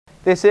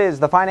This is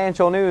the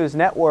Financial News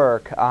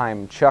Network.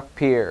 I'm Chuck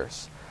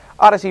Pierce.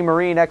 Odyssey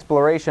Marine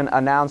Exploration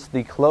announced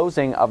the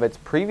closing of its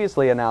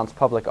previously announced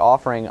public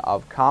offering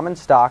of common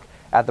stock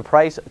at the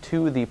price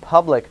to the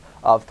public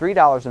of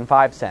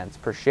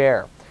 $3.05 per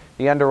share.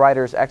 The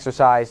underwriters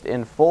exercised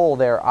in full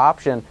their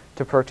option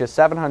to purchase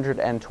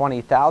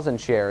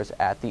 720,000 shares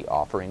at the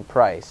offering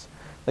price.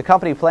 The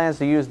company plans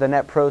to use the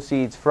net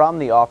proceeds from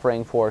the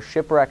offering for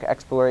shipwreck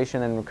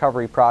exploration and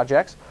recovery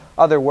projects,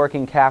 other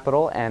working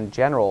capital, and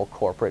general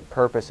corporate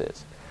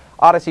purposes.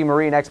 Odyssey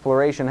Marine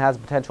Exploration has a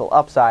potential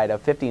upside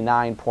of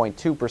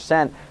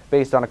 59.2%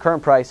 based on a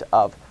current price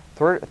of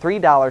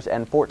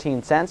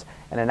 $3.14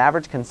 and an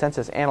average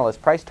consensus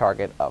analyst price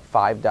target of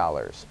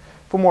 $5.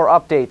 For more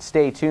updates,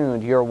 stay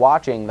tuned. You're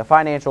watching the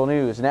Financial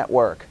News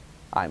Network.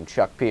 I'm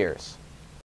Chuck Pierce.